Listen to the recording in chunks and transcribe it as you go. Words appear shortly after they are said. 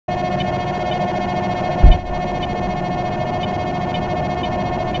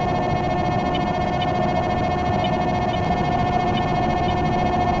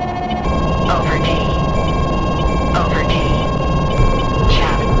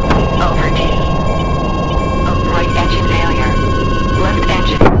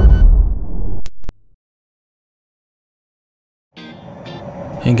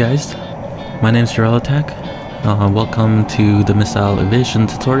guys, my name is Attack. Welcome to the missile evasion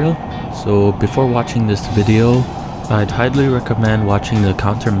tutorial. So before watching this video, I'd highly recommend watching the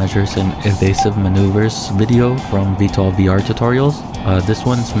Countermeasures and Evasive Maneuvers video from VTOL VR tutorials. This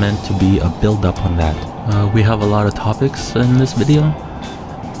one's meant to be a build-up on that. We have a lot of topics in this video.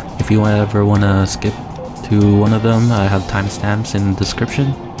 If you ever want to skip to one of them, I have timestamps in the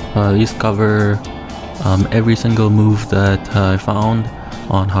description. These cover every single move that I found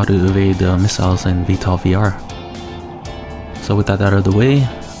on how to evade missiles in VTOL VR. So with that out of the way,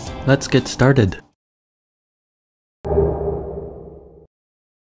 let's get started.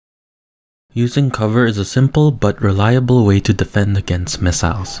 Using cover is a simple but reliable way to defend against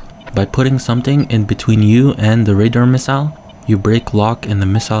missiles. By putting something in between you and the radar missile, you break lock and the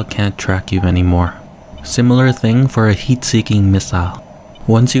missile can't track you anymore. Similar thing for a heat-seeking missile.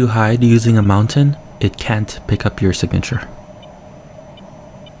 Once you hide using a mountain, it can't pick up your signature.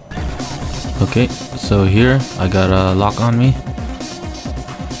 Okay, so here I got a lock on me.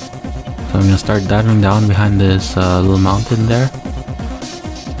 So I'm gonna start diving down behind this little mountain there.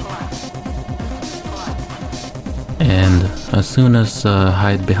 And as soon as I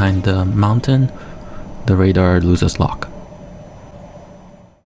hide behind the mountain, the radar loses lock.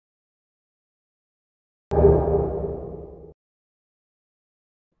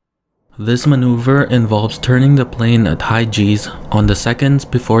 This maneuver involves turning the plane at high G's on the seconds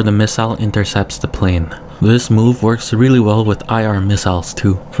before the missile intercepts the plane. This move works really well with IR missiles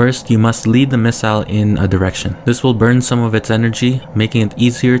too. First, you must lead the missile in a direction. This will burn some of its energy, making it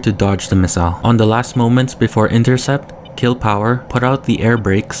easier to dodge the missile. On the last moments before intercept, kill power, put out the air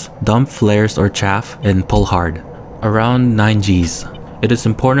brakes, dump flares or chaff, and pull hard. Around 9 G's. It is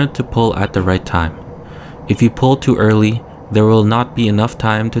important to pull at the right time. If you pull too early, there will not be enough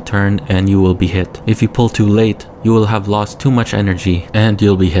time to turn and you will be hit. If you pull too late, you will have lost too much energy and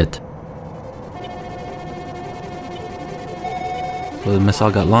you'll be hit. So the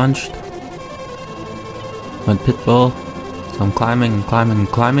missile got launched. Went pitbull. So I'm climbing and climbing and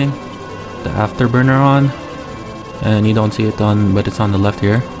climbing. The afterburner on. And you don't see it on, but it's on the left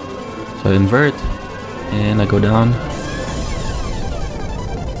here. So I invert and I go down.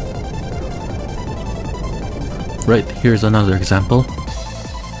 Right, here's another example.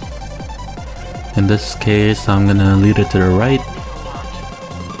 In this case, I'm gonna lead it to the right.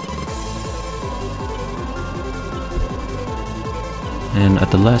 And at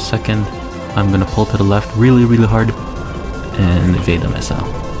the last second, I'm gonna pull to the left really hard and evade the missile.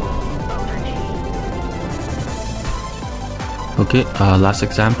 Okay, last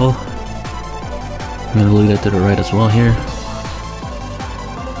example. I'm gonna lead it to the right as well here.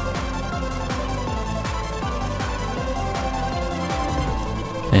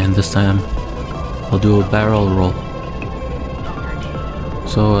 And this time I'll do a barrel roll.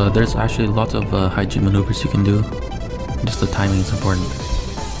 So there's actually lots of high G maneuvers you can do. Just the timing is important.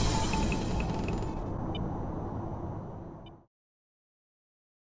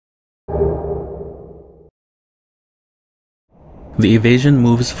 The evasion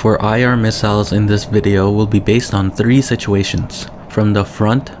moves for IR missiles in this video will be based on 3 situations, from the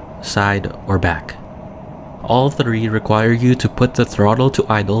front, side, or back. All 3 require you to put the throttle to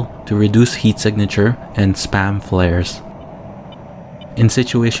idle to reduce heat signature and spam flares. In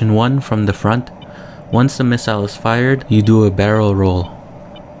situation 1 from the front, once the missile is fired, you do a barrel roll.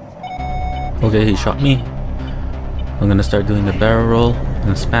 Okay, he shot me. I'm gonna start doing the barrel roll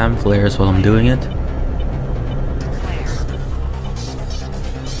and spam flares while I'm doing it.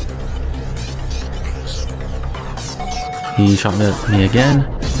 He shot me again,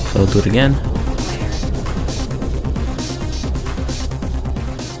 so I'll do it again.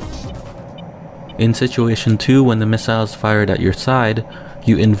 In situation 2, when the missile is fired at your side,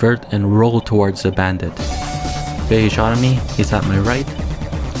 you invert and roll towards the bandit. Okay, he shot at me, he's at my right.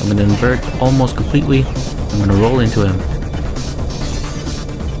 I'm gonna invert almost completely. I'm gonna roll into him.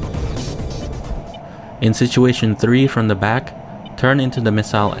 In situation 3 from the back, turn into the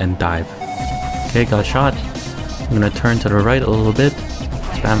missile and dive. Okay, got shot. I'm gonna turn to the right a little bit,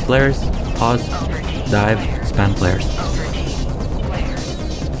 spam flares, pause, dive, spam flares.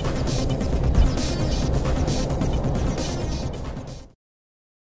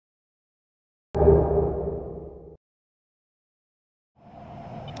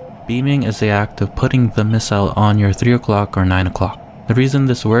 Beaming is the act of putting the missile on your 3 o'clock or 9 o'clock. The reason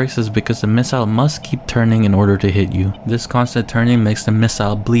this works is because the missile must keep turning in order to hit you. This constant turning makes the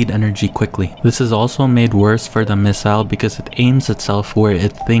missile bleed energy quickly. This is also made worse for the missile because it aims itself where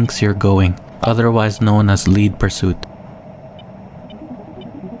it thinks you're going, otherwise known as lead pursuit.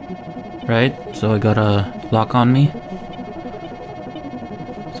 Right, so I got a lock on me.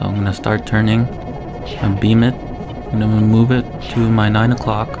 So I'm gonna start turning and beam it. I'm gonna move it to my 9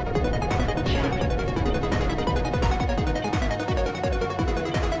 o'clock.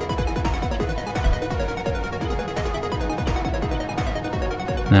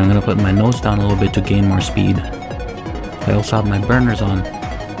 Now I'm gonna put my nose down a little bit to gain more speed. I also have my burners on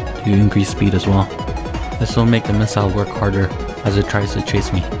to increase speed as well. This will make the missile work harder as it tries to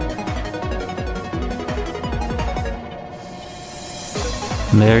chase me.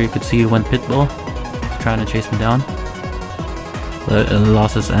 And there you could see it went pitbull, trying to chase me down. But it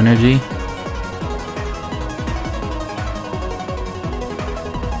lost its energy.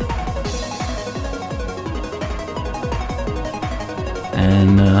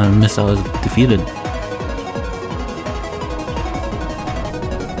 And the missile is defeated.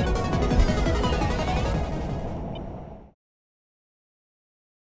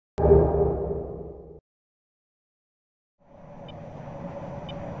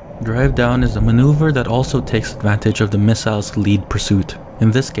 Drive down is a maneuver that also takes advantage of the missile's lead pursuit.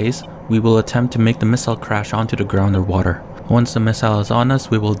 In this case, we will attempt to make the missile crash onto the ground or water. Once the missile is on us,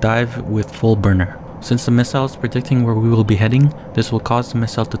 we will dive with full burner. Since the missile is predicting where we will be heading, this will cause the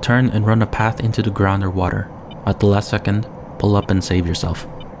missile to turn and run a path into the ground or water. At the last second, pull up and save yourself.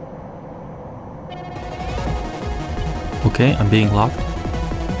 Okay, I'm being locked.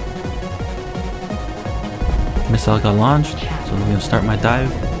 Missile got launched, so I'm going to start my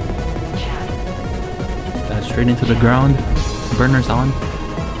dive. Dive straight into the ground. Burners on.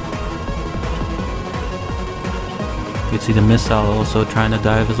 You can see the missile also trying to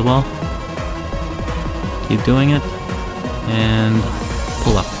dive as well. Keep doing it, and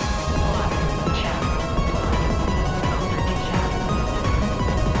pull up.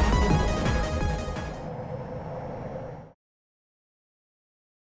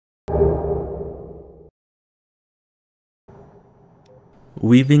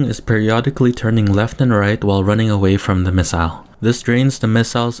 Weaving is periodically turning left and right while running away from the missile. This drains the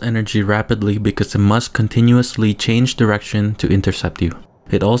missile's energy rapidly because it must continuously change direction to intercept you.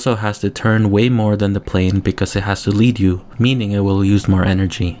 It also has to turn way more than the plane because it has to lead you, meaning it will use more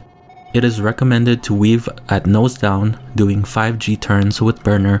energy. It is recommended to weave at nose down, doing 5G turns with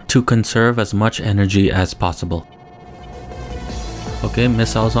burner to conserve as much energy as possible. Okay,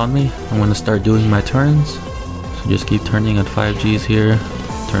 missile's on me. I'm going to start doing my turns. So just keep turning at 5Gs here,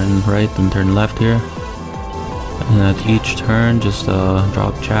 turn right and turn left here. And at each turn, just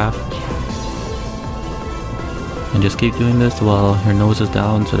drop chaff. And just keep doing this while your nose is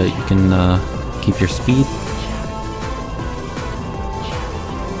down so that you can keep your speed.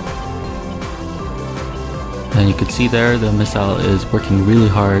 And you can see there the missile is working really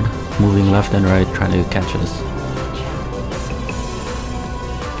hard, moving left and right, trying to catch us.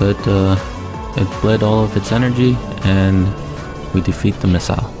 But it bled all of its energy and we defeat the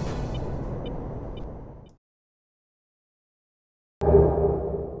missile.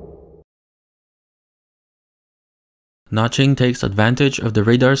 Notching takes advantage of the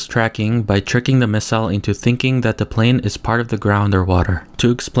radar's tracking by tricking the missile into thinking that the plane is part of the ground or water. To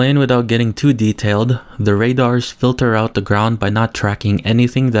explain without getting too detailed, the radars filter out the ground by not tracking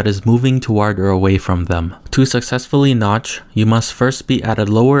anything that is moving toward or away from them. To successfully notch, you must first be at a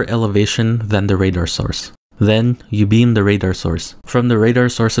lower elevation than the radar source. Then, you beam the radar source. From the radar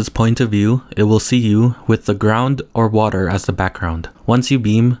source's point of view, it will see you with the ground or water as the background. Once you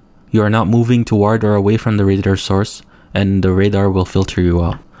beam, you are not moving toward or away from the radar source, and the radar will filter you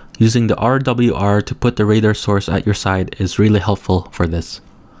out. Using the RWR to put the radar source at your side is really helpful for this.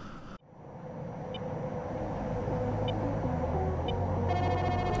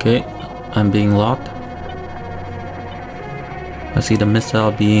 Okay, I'm being locked. I see the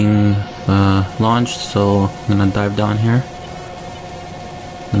missile being launched, so I'm gonna dive down here.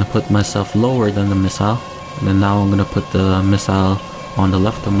 I'm gonna put myself lower than the missile, and then now I'm gonna put the missile on the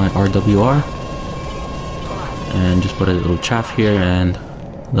left of my RWR. And just put a little chaff here and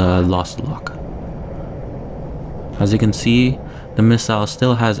the lost lock. As you can see, the missile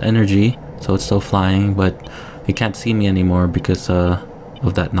still has energy, so it's still flying, but it can't see me anymore because of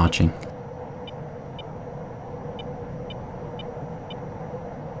that notching.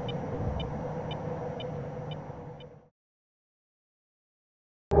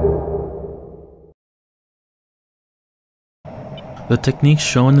 The techniques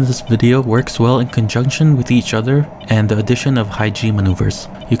shown in this video works well in conjunction with each other and the addition of high G maneuvers.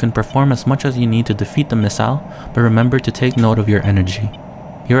 You can perform as much as you need to defeat the missile, but remember to take note of your energy.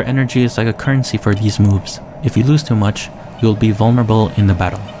 Your energy is like a currency for these moves. If you lose too much, you will be vulnerable in the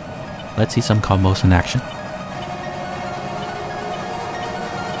battle. Let's see some combos in action.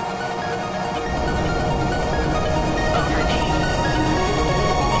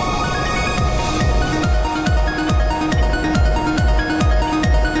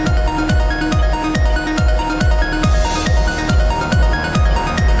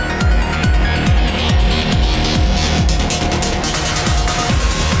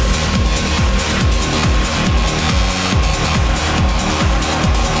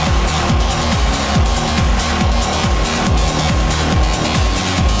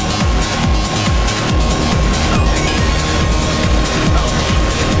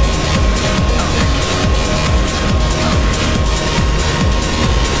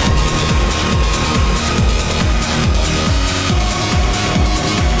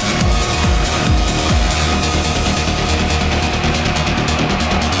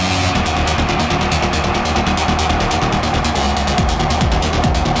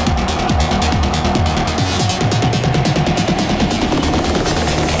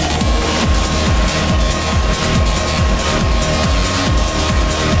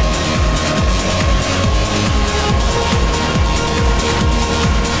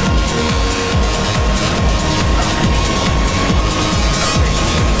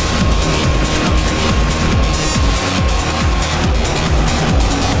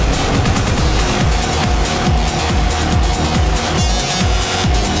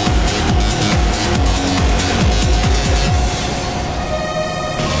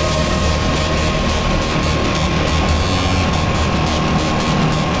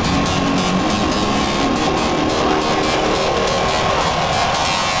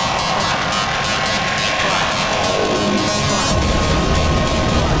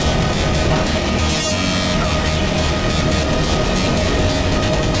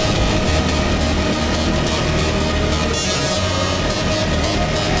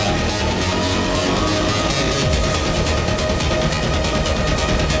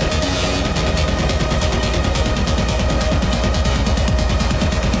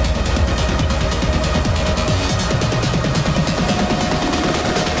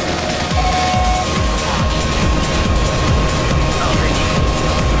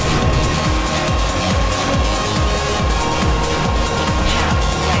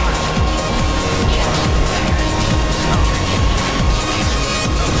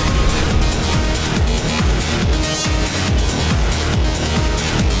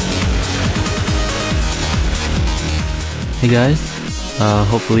 guys.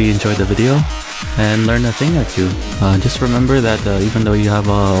 Hopefully you enjoyed the video and learned a thing or two. Just remember that even though you have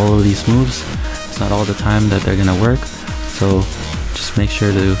all of these moves, it's not all the time that they're gonna work. So just make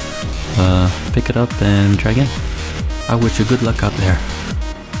sure to pick it up and try again. I wish you good luck out there.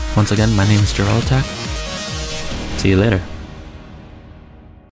 Once again, my name is Jetstream. See you later.